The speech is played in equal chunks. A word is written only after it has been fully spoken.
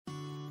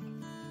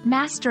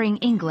Mastering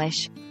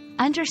English,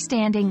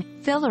 Understanding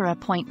Filler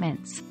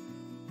Appointments.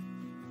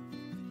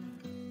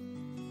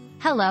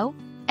 Hello,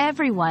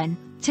 everyone.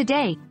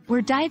 Today,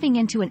 we're diving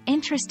into an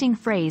interesting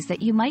phrase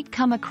that you might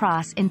come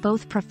across in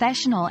both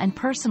professional and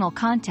personal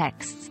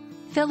contexts: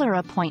 filler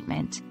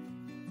appointment.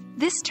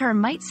 This term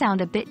might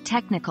sound a bit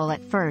technical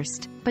at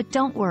first, but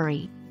don't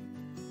worry.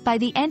 By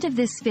the end of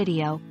this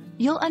video,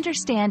 you'll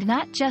understand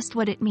not just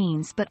what it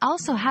means but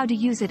also how to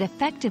use it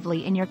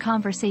effectively in your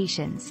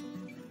conversations.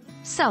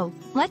 So,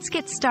 let's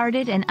get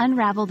started and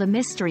unravel the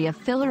mystery of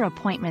filler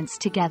appointments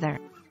together.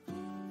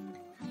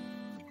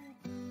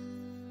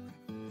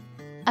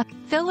 A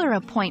filler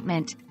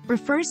appointment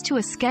refers to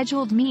a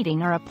scheduled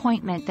meeting or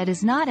appointment that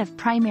is not of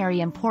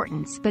primary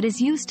importance but is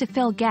used to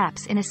fill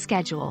gaps in a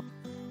schedule.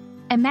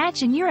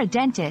 Imagine you're a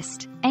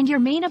dentist, and your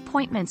main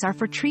appointments are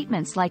for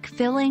treatments like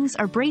fillings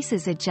or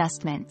braces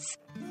adjustments.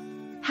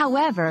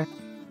 However,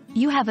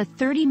 you have a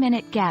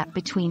 30-minute gap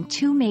between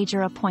two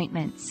major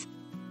appointments.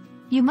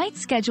 You might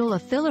schedule a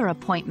filler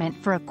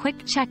appointment for a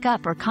quick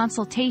checkup or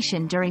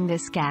consultation during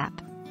this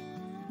gap.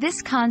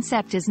 This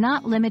concept is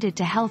not limited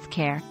to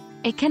healthcare.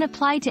 It can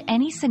apply to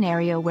any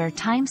scenario where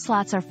time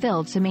slots are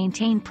filled to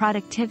maintain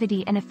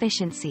productivity and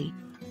efficiency.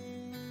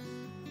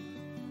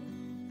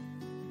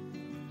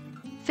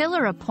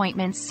 Filler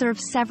appointments serve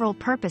several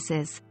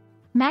purposes.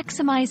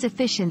 Maximize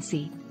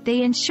efficiency.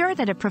 They ensure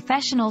that a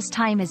professional's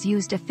time is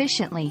used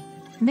efficiently,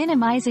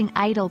 minimizing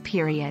idle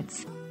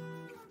periods.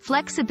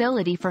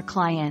 Flexibility for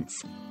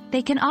clients.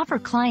 They can offer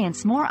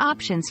clients more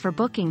options for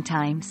booking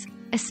times,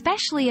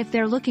 especially if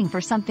they're looking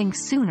for something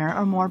sooner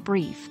or more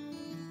brief.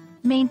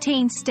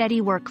 Maintain steady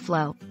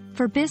workflow.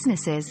 For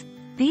businesses,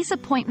 these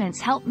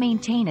appointments help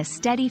maintain a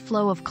steady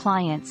flow of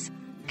clients,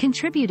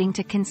 contributing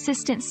to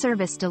consistent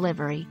service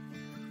delivery.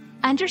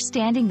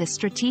 Understanding the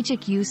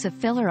strategic use of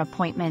filler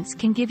appointments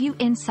can give you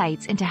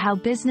insights into how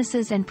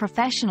businesses and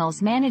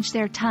professionals manage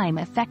their time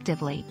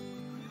effectively.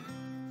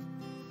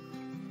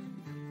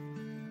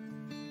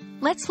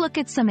 Let's look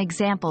at some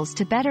examples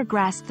to better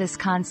grasp this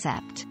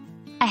concept.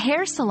 A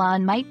hair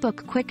salon might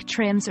book quick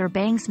trims or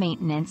bangs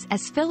maintenance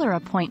as filler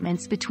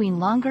appointments between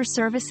longer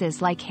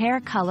services like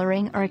hair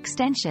coloring or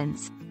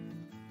extensions.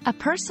 A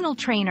personal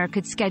trainer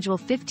could schedule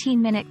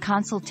 15-minute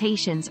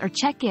consultations or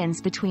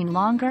check-ins between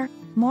longer,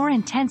 more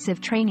intensive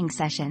training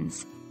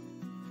sessions.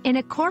 In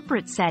a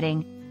corporate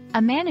setting,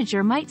 a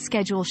manager might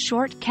schedule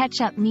short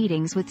catch-up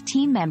meetings with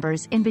team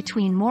members in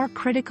between more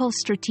critical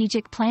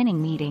strategic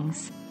planning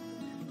meetings.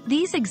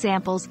 These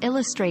examples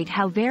illustrate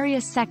how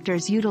various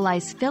sectors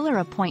utilize filler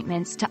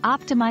appointments to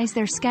optimize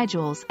their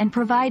schedules and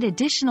provide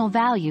additional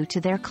value to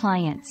their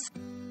clients.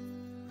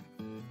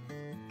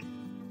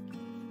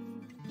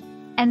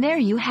 And there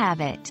you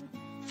have it.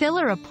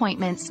 Filler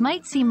appointments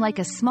might seem like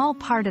a small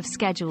part of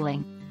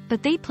scheduling,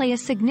 but they play a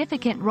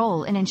significant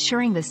role in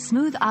ensuring the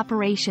smooth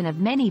operation of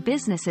many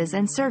businesses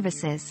and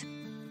services.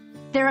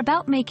 They're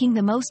about making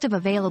the most of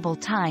available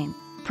time,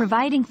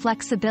 providing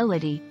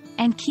flexibility,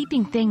 and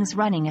keeping things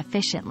running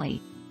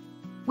efficiently.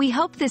 We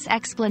hope this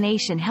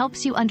explanation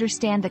helps you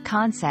understand the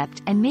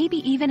concept and maybe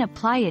even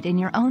apply it in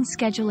your own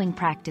scheduling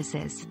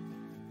practices.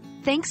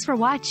 Thanks for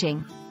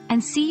watching,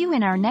 and see you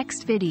in our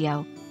next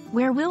video,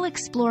 where we'll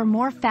explore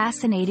more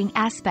fascinating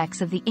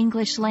aspects of the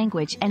English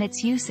language and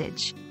its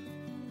usage.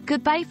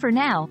 Goodbye for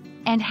now,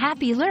 and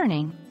happy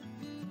learning!